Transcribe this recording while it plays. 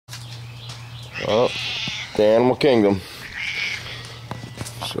Oh, the animal kingdom.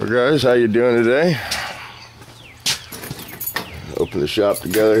 So guys, how you doing today? Open the shop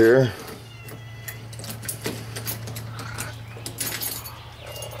together here.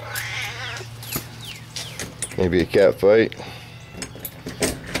 Maybe a cat fight.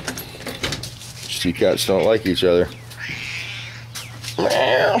 These two cats don't like each other.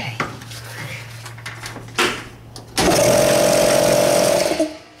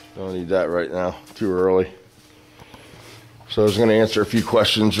 Don't need that right now, too early. So I was going to answer a few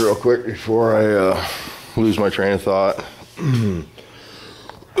questions real quick before I lose my train of thought.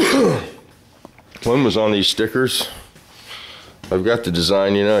 One was on these stickers. I've got the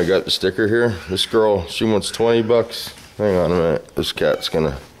design, you know, I got the sticker here. This girl, she wants 20 bucks. Hang on a minute. This cat's going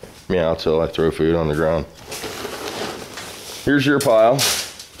to meow till I throw food on the ground. Here's your pile.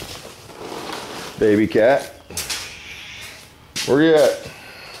 Baby cat. Where you at?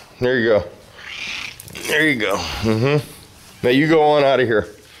 There you go. There you go. Now you go on out of here.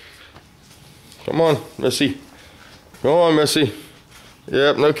 Come on, Missy. Go on, Missy.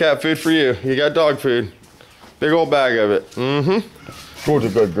 Yep, no cat food for you. You got dog food. Big old bag of it. Who's a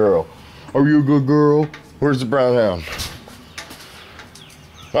good girl? Are you a good girl? Where's the brown hound?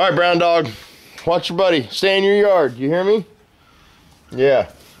 All right, brown dog. Watch your buddy. Stay in your yard. You hear me?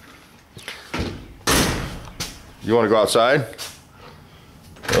 Yeah. You want to go outside?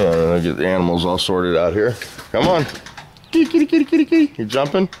 I'll get the animals all sorted out here. Come on. Kitty, kitty, kitty, kitty, kitty. You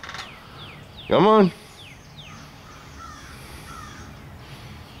jumping? Come on.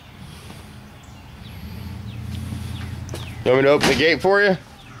 You want me to open the gate for you?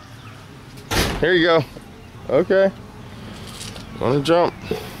 Here you go. Okay. Want to jump?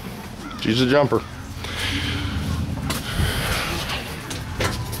 She's a jumper.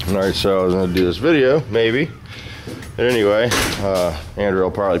 Alright, so I was going to do this video, maybe. But anyway, Andrew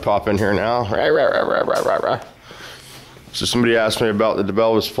will probably pop in here now. So somebody asked me about the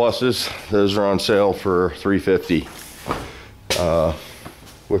DeBelvis Pluses. Those are on sale for $350,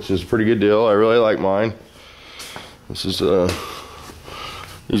 which is a pretty good deal. I really like mine. This is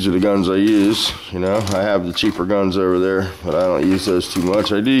these are the guns I use. You know, I have the cheaper guns over there, but I don't use those too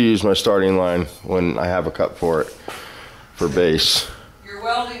much. I do use my starting line when I have a cut for it, for base. Your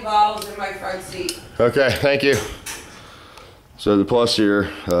welding bottle's in my front seat. Okay, thank you. So the Plus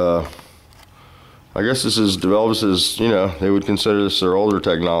here, I guess this is DeBelvis's, you know, they would consider this their older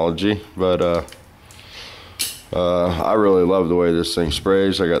technology, but I really love the way this thing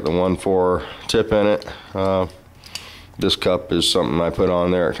sprays. I got the 1.4 tip in it. This cup is something I put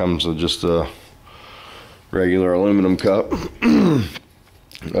on there. It comes with just a regular aluminum cup.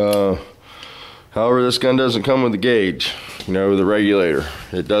 However, this gun doesn't come with a gauge, you know, with a regulator.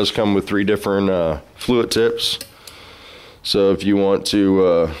 It does come with 3 different fluid tips. So if you want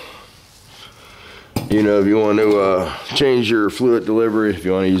to, you know, if you want to change your fluid delivery, if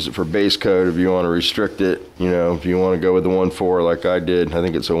you want to use it for base coat, if you want to restrict it, you know, if you want to go with the 1.4 like I did, I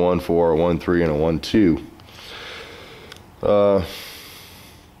think it's a 1.4, a 1.3, and a 1.2.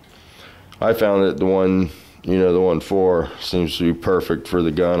 I found that the one, you know, the 1.4 seems to be perfect for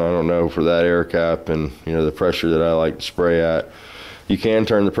the gun. I don't know, for that air cap and, you know, the pressure that I like to spray at. You can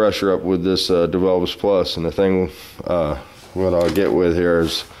turn the pressure up with this DeBelvis Plus, and the thing, what I'll get with here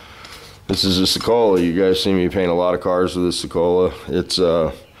is, this is a Sokola. You guys see me paint a lot of cars with this Sokola.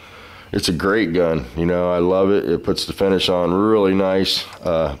 It's a great gun. You know, I love it. It puts the finish on really nice.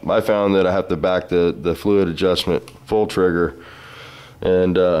 I found that I have to back the fluid adjustment full trigger,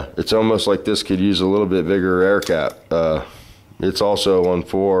 and it's almost like this could use a little bit bigger air cap. It's also a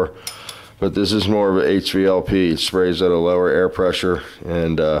 1.4, but this is more of a HVLP. It sprays at a lower air pressure,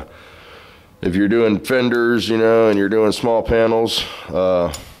 and if you're doing fenders, you know, and you're doing small panels,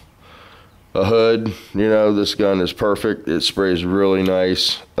 a hood, you know, this gun is perfect. It sprays really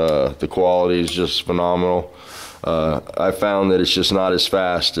nice. The quality is just phenomenal. I found that it's just not as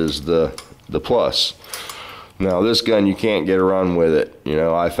fast as the Plus. Now this gun, you can't get a run with it. You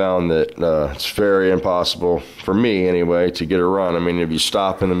know, I found that it's very impossible, for me anyway, to get a run. I mean, if you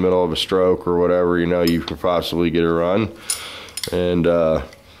stop in the middle of a stroke or whatever, you know, you could possibly get a run. And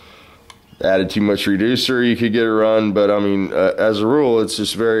added too much reducer, you could get a run, but I mean, as a rule, it's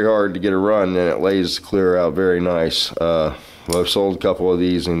just very hard to get a run, and it lays the clear out very nice. Well, I've sold a couple of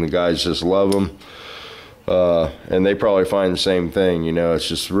these, and the guys just love them, and they probably find the same thing. You know, it's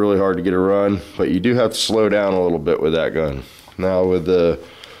just really hard to get a run, but you do have to slow down a little bit with that gun. Now with the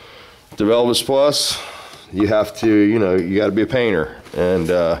DeBelvis Plus, you have to, you know, you got to be a painter, and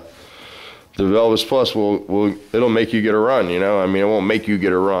The Velvis Plus it'll make you get a run, you know. I mean, it won't make you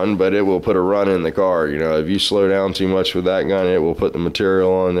get a run, but it will put a run in the car, you know. If you slow down too much with that gun, it will put the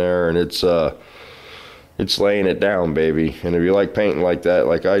material on there, and it's laying it down, baby. And if you like painting like that,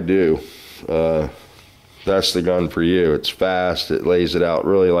 like I do, that's the gun for you. It's fast. It lays it out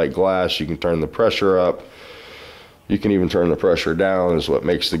really like glass. You can turn the pressure up. You can even turn the pressure down. Is what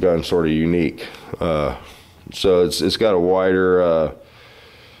makes the gun sort of unique. So it's got a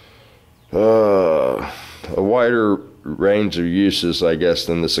wider range of uses, I guess,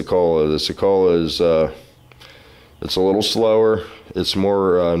 than the Sokola. The Sokola is it's a little slower. It's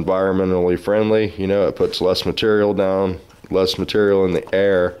more environmentally friendly. You know, it puts less material down, less material in the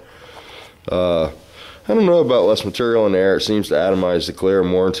air. I don't know about less material in the air. It seems to atomize the clear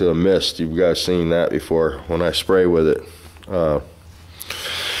more into a mist. You guys seen that before when I spray with it.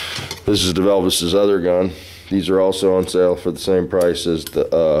 This is DeVelvis's other gun. These are also on sale for the same price as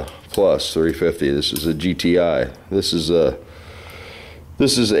the Plus 350. This is a GTI. This is a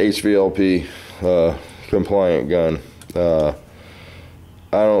HVLP compliant gun.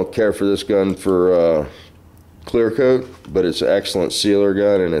 I don't care for this gun for clear coat, but it's an excellent sealer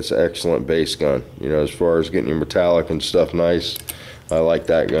gun and it's an excellent base gun. You know, as far as getting your metallic and stuff nice, I like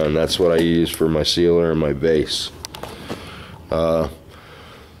that gun. That's what I use for my sealer and my base.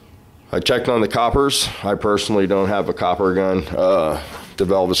 I checked on the coppers. I personally don't have a copper gun,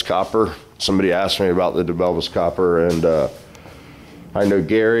 DeVelvis copper. Somebody asked me about the DeVelvis copper, and I know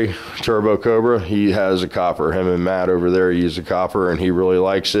Gary, Turbo Cobra, he has a copper. Him and Matt over there use a copper, and he really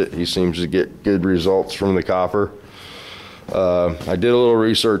likes it. He seems to get good results from the copper. I did a little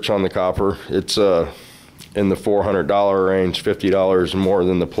research on the copper. It's in the $400 range, $50 more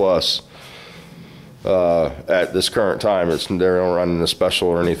than the Plus. At this current time, they don't run a special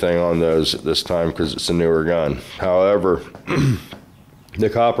or anything on those at this time because it's a newer gun. However, the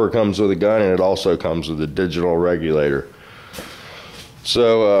copper comes with a gun, and it also comes with a digital regulator.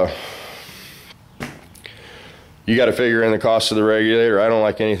 So you got to figure in the cost of the regulator. I don't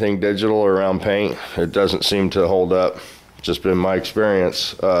like anything digital around paint. It doesn't seem to hold up. Just been my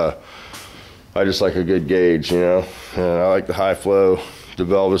experience. I just like a good gauge, you know. And I like the high flow. The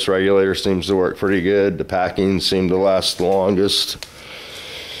DeVelvis regulator seems to work pretty good. The packings seem to last the longest.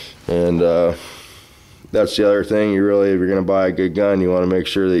 And that's the other thing. If you're going to buy a good gun, you want to make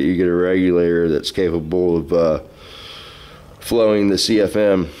sure that you get a regulator that's capable of flowing the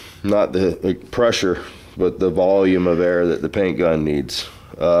CFM, not the pressure, but the volume of air that the paint gun needs.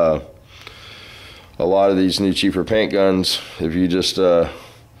 A lot of these new cheaper paint guns, if you just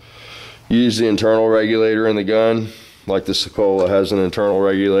use the internal regulator in the gun, like the Sokola has an internal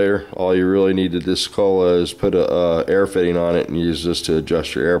regulator, all you really need to do Sokola is put a air fitting on it and use this to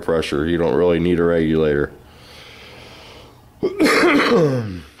adjust your air pressure. You don't really need a regulator.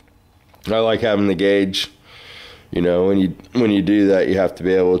 I like having the gauge. You know, when you do that, you have to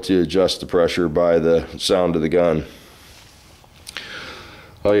be able to adjust the pressure by the sound of the gun.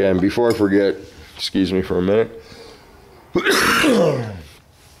 Oh yeah, and before I forget, excuse me for a minute.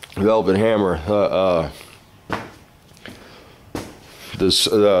 Velvet hammer.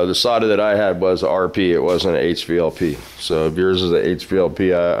 The solder that I had was a RP. It wasn't an HVLP. So if yours is a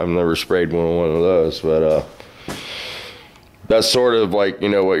HVLP, I've never sprayed one of those, but that's sort of like, you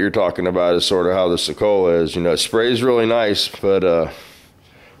know, what you're talking about is sort of how the Sokola is. You know, it sprays really nice, but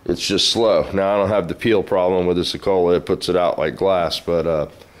it's just slow. Now, I don't have the peel problem with the Sokola. It puts it out like glass,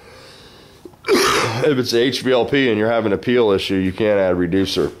 but if it's HVLP and you're having a peel issue, you can't add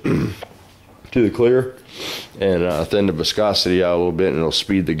reducer to the clear and thin the viscosity out a little bit, and it'll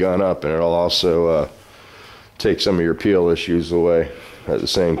speed the gun up, and it'll also take some of your peel issues away at the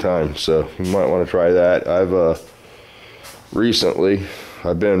same time. So you might want to try that. Recently,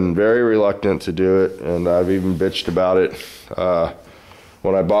 I've been very reluctant to do it, and I've even bitched about it.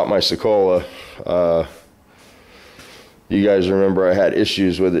 When I bought my Sokola, you guys remember I had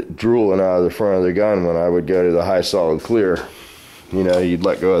issues with it drooling out of the front of the gun when I would go to the high solid clear. You know, you'd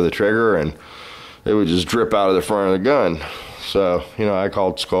let go of the trigger and it would just drip out of the front of the gun. So, you know, I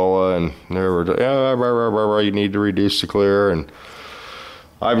called Sokola and they were, yeah, you need to reduce the clear. And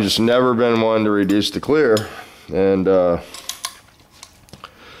I've just never been one to reduce the clear. And,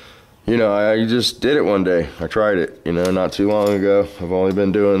 you know, I just did it one day. I tried it, you know, not too long ago. I've only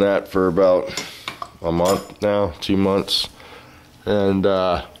been doing that for about a month now, 2 months. And,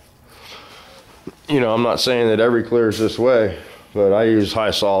 you know, I'm not saying that every clear is this way, but I use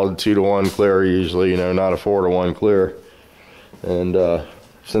high solid 2-to-1 clear usually, you know, not a 4-to-1 clear. And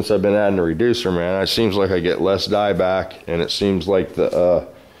since I've been adding a reducer, man, it seems like I get less dieback, and it seems like the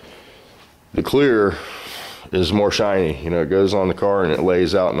clear is more shiny. You know, it goes on the car and it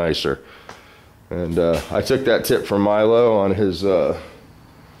lays out nicer. And I took that tip from Milo on his,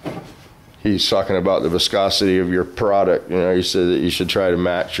 he's talking about the viscosity of your product. You know, he said that you should try to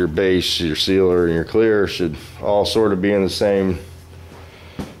match your base, your sealer, and your clear should all sort of be in the same,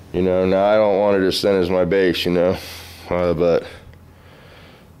 you know. Now I don't want it as thin as my base, you know, but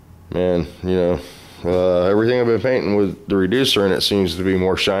man, you know, everything I've been painting with the reducer in it seems to be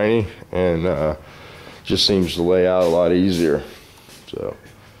more shiny, and just seems to lay out a lot easier. So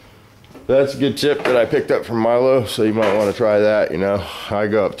that's a good tip that I picked up from Milo, so you might want to try that. You know, I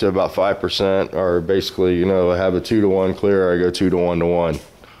go up to about 5%, or basically, you know, I have a 2-to-1 clear, I go 2 to 1 to 1.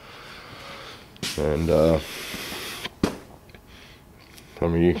 And I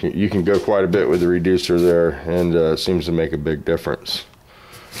mean, you can go quite a bit with the reducer there, and it seems to make a big difference.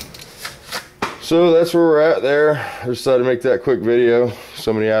 So that's where we're at there. I just thought to make that quick video.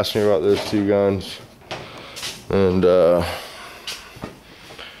 Somebody asked me about those two guns, and I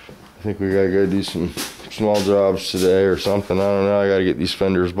think we gotta go do some small jobs today or something. I don't know. I gotta get these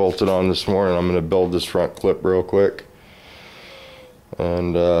fenders bolted on this morning. I'm gonna build this front clip real quick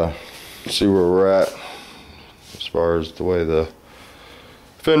and see where we're at as far as the way the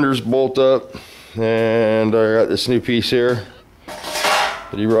fenders bolt up. And I got this new piece here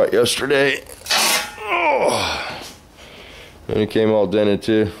that he brought yesterday. Oh. And it came all dented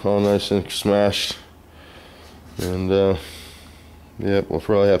too, all nice and smashed. And yep, we'll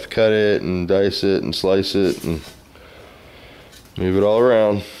probably have to cut it and dice it and slice it and move it all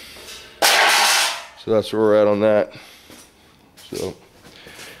around. So that's where we're at on that. So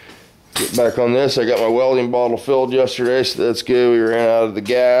get back on this. I got my welding bottle filled yesterday, so that's good. We ran out of the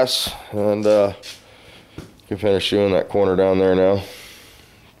gas, and can finish doing that corner down there now.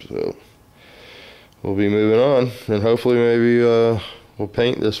 So we'll be moving on, and hopefully maybe we'll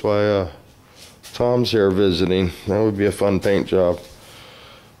paint this while Tom's here visiting. That would be a fun paint job.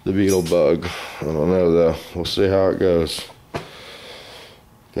 The beetle bug. I don't know though. We'll see how it goes.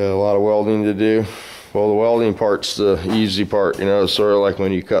 Got a lot of welding to do. Well, the welding part's the easy part, you know. It's sort of like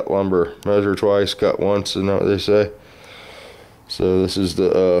when you cut lumber. Measure twice, cut once, isn't that what they say? So this is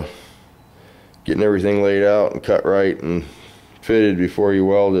the getting everything laid out and cut right and fitted before you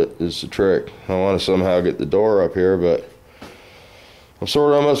weld it is the trick. I want to somehow get the door up here, but I'm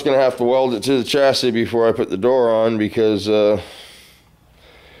sort of almost going to have to weld it to the chassis before I put the door on, because of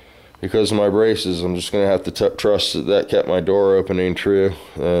my braces. I'm just going to have to trust that kept my door opening true,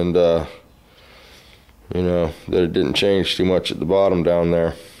 and you know, that it didn't change too much at the bottom down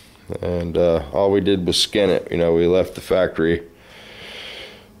there. And all we did was skin it. You know, we left the factory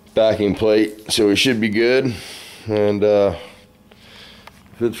backing plate, so we should be good. And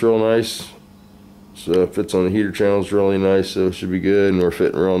fits real nice. So it fits on the heater channels really nice, so it should be good. And we're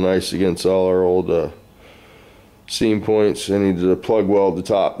fitting real nice against all our old seam points. I need to plug weld the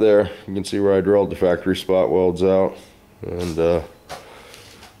top there. You can see where I drilled the factory spot welds out, and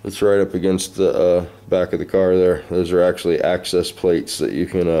it's right up against the back of the car there. Those are actually access plates that you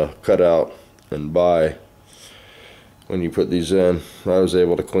can cut out and buy when you put these in. I was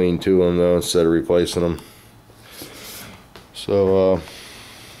able to clean 2 of them though instead of replacing them. So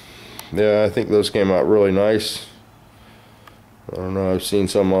yeah, I think those came out really nice. I don't know, I've seen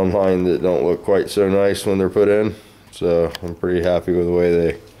some online that don't look quite so nice when they're put in, so I'm pretty happy with the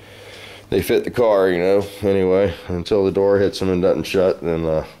way they fit the car, you know. Anyway, until the door hits them and doesn't shut,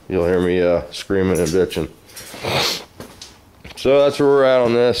 then you'll hear me screaming and bitching. So that's where we're at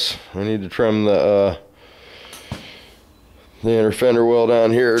on this. I need to trim the inner fender well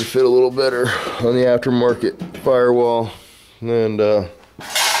down here to fit a little better on the aftermarket firewall. And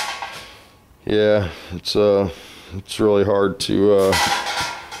yeah, it's really hard to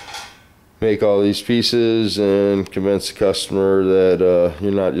make all these pieces and convince the customer that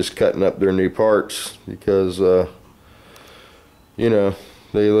you're not just cutting up their new parts, because you know,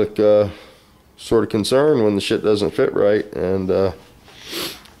 they look sort of concerned when the shit doesn't fit right. And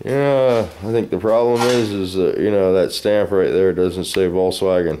yeah, I think the problem is you know, that stamp right there doesn't say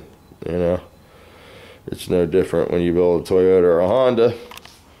Volkswagen. You know, it's no different when you build a Toyota or a Honda.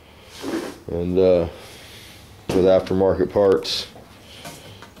 And with aftermarket parts,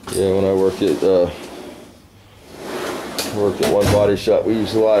 yeah, when I worked at one body shop, we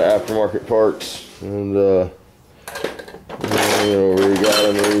used a lot of aftermarket parts. And you know, we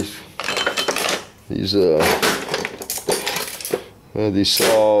got them, these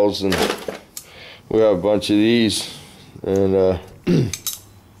saws, and we have a bunch of these. And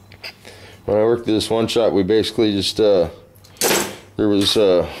when I worked at this one shop, we basically just there was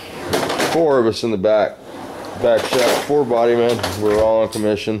 4 of us in the back shop, 4 body men. We were all on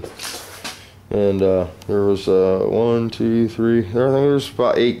commission, And there was 1, 2, 3, I think there was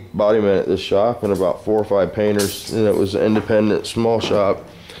about 8 body men at this shop and about 4 or 5 painters, and it was an independent small shop.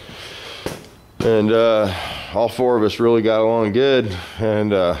 And all 4 of us really got along good,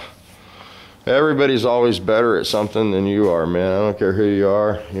 and everybody's always better at something than you are, man. I don't care who you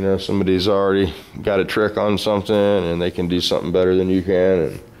are. You know, somebody's already got a trick on something and they can do something better than you can,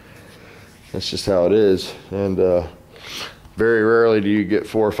 and that's just how it is. And very rarely do you get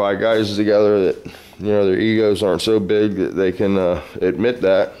 4 or 5 guys together that, you know, their egos aren't so big that they can admit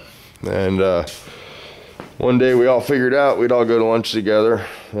that. And one day we all figured out we'd all go to lunch together,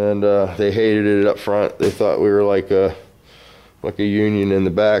 and they hated it up front. They thought we were like a union in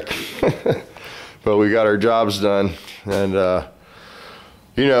the back. But we got our jobs done. And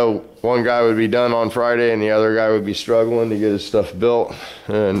you know, one guy would be done on Friday and the other guy would be struggling to get his stuff built.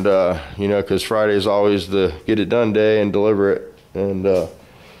 And you know, because Friday is always the get it done day and deliver it. And you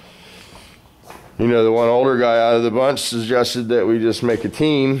know, the one older guy out of the bunch suggested that we just make a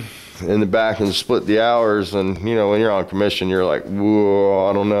team in the back and split the hours. And you know, when you're on commission, you're like, whoa,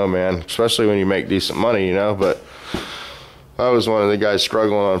 I don't know, man, especially when you make decent money, you know. But I was one of the guys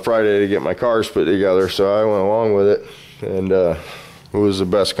struggling on Friday to get my cars put together, so I went along with it. And it was the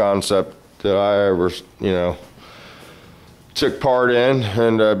best concept that I ever, you know, took part in.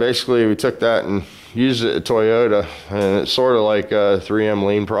 And basically we took that and used it at Toyota, and it's sort of like a 3M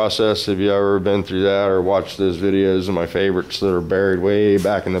lean process. If you ever been through that or watched those videos of my favorites that are buried way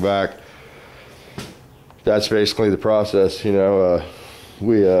back in the back, that's basically the process. You know,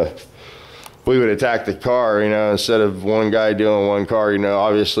 we would attack the car, you know, instead of one guy doing one car. You know,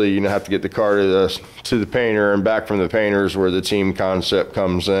 obviously you have to get the car to the painter and back from the painters, where the team concept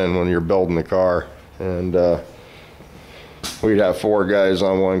comes in when you're building the car. And we'd have 4 guys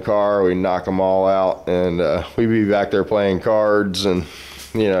on one car, we'd knock them all out, and we'd be back there playing cards and,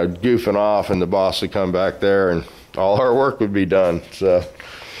 you know, goofing off, and the boss would come back there and all our work would be done. So,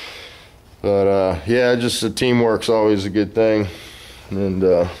 but yeah, just the teamwork's always a good thing. And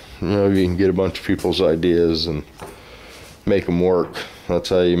you know, you can get a bunch of people's ideas and make them work. That's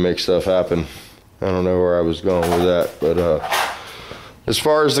how you make stuff happen. I don't know where I was going with that, but as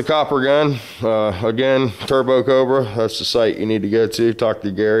far as the copper gun, again, Turbo Cobra, that's the site you need to go to. Talk to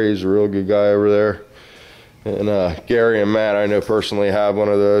Gary, he's a real good guy over there. And Gary and Matt, I know personally, have one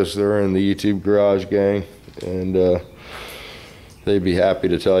of those. They're in the YouTube Garage gang, and they'd be happy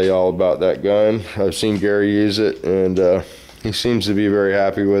to tell you all about that gun. I've seen Gary use it, and he seems to be very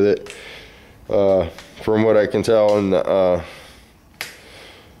happy with it. From what I can tell in the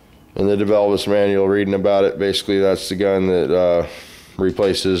DeVelvis manual, reading about it, basically that's the gun that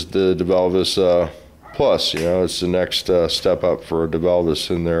replaces the DeVelvis Plus. You know, it's the next step up for DeVelvis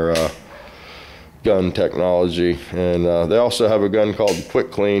in their gun technology. And they also have a gun called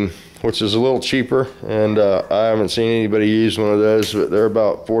Quick Clean, which is a little cheaper, and I haven't seen anybody use one of those, but they're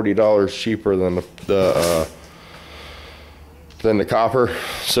about $40 cheaper than the copper,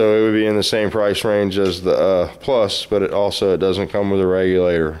 so it would be in the same price range as the Plus, but it doesn't come with a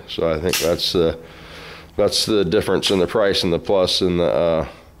regulator. So I think that's the difference in the price in the Plus and the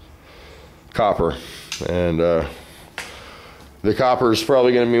copper. And the copper is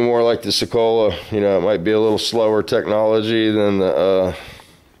probably going to be more like the Sokola. You know, it might be a little slower technology than the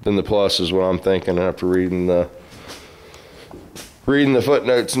Plus, is what I'm thinking after reading the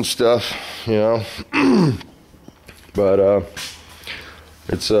footnotes and stuff. You know. But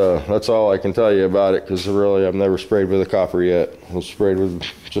that's all I can tell you about it, because really I've never sprayed with a copper yet. I've sprayed with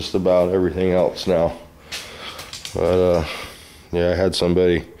just about everything else now. But yeah, I had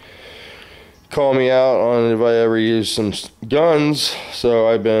somebody call me out on if I ever use some guns, so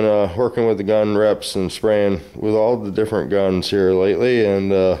I've been working with the gun reps and spraying with all the different guns here lately,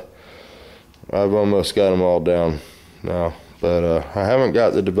 and I've almost got them all down now. But I haven't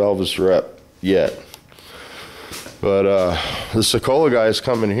got the DeVelvis rep yet. But the Sokola guy is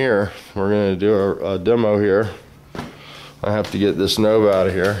coming here. We're going to do a demo here. I have to get this Nova out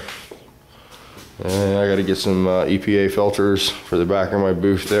of here. And I got to get some EPA filters for the back of my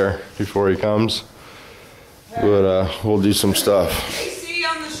booth there before he comes. But we'll do some stuff. JC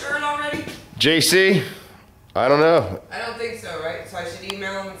on the shirt already? JC? I don't know. I don't think so, right? So I should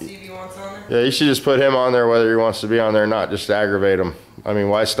email him and see if he wants on there? Yeah, you should just put him on there whether he wants to be on there or not, just to aggravate him. I mean,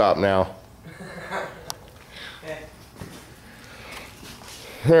 why stop now?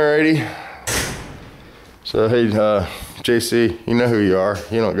 Alrighty. So hey, JC, you know who you are.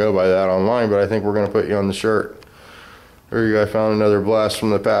 You don't go by that online, but I think we're gonna put you on the shirt. There you go. I found another blast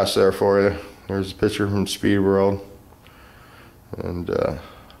from the past there for you. There's a picture from Speed World, and a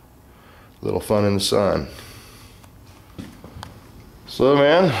little fun in the sun. So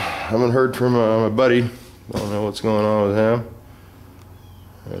man, I haven't heard from my buddy. I don't know what's going on with him.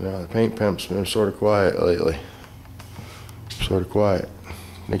 And the paint pimp's been sort of quiet lately. Sort of quiet.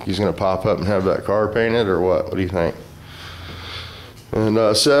 Think he's gonna pop up and have that car painted or what? What do you think?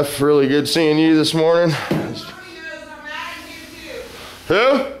 And Seth, really good seeing you this morning.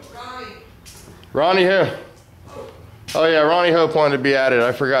 Who? Ronnie who? Oh yeah, Ronnie Hope wanted to be at it.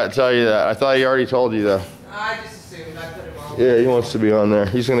 I forgot to tell you that. I thought he already told you though. I just assumed. I put him on. Yeah, he wants to be on there.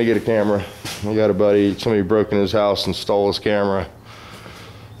 He's gonna get a camera. We got a buddy, somebody broke in his house and stole his camera.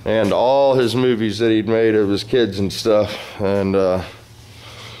 And all his movies that he'd made of his kids and stuff. And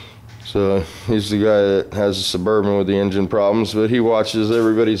so he's the guy that has a Suburban with the engine problems, but he watches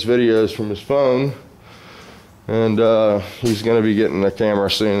everybody's videos from his phone. And he's gonna be getting a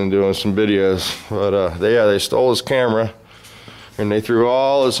camera soon and doing some videos. But they stole his camera and they threw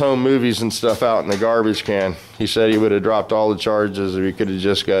all his home movies and stuff out in the garbage can. He said he would have dropped all the charges if he could have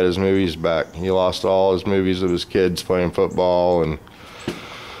just got his movies back. He lost all his movies of his kids playing football and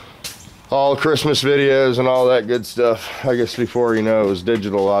all the Christmas videos and all that good stuff. I guess before you know it was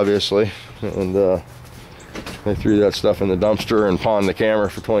digital, obviously. And they threw that stuff in the dumpster and pawned the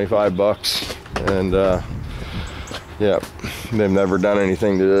camera for 25 bucks. And yeah, they've never done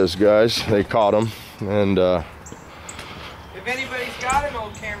anything to those guys. They caught them. And if anybody's got an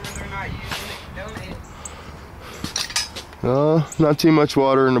old camera they're not using, they can donate it. Not too much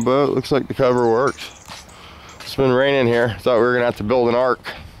water in the boat. Looks like the cover worked. It's been raining here. Thought we were gonna have to build an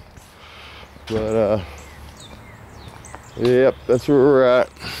ark. But yep, that's where we're at.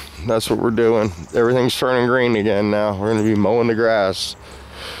 That's what we're doing. Everything's turning green again now. We're gonna be mowing the grass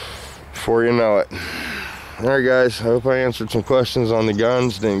before you know it. All right guys, I hope I answered some questions on the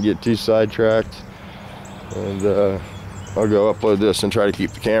guns, didn't get too sidetracked. And I'll go upload this and try to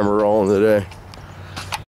keep the camera rolling today.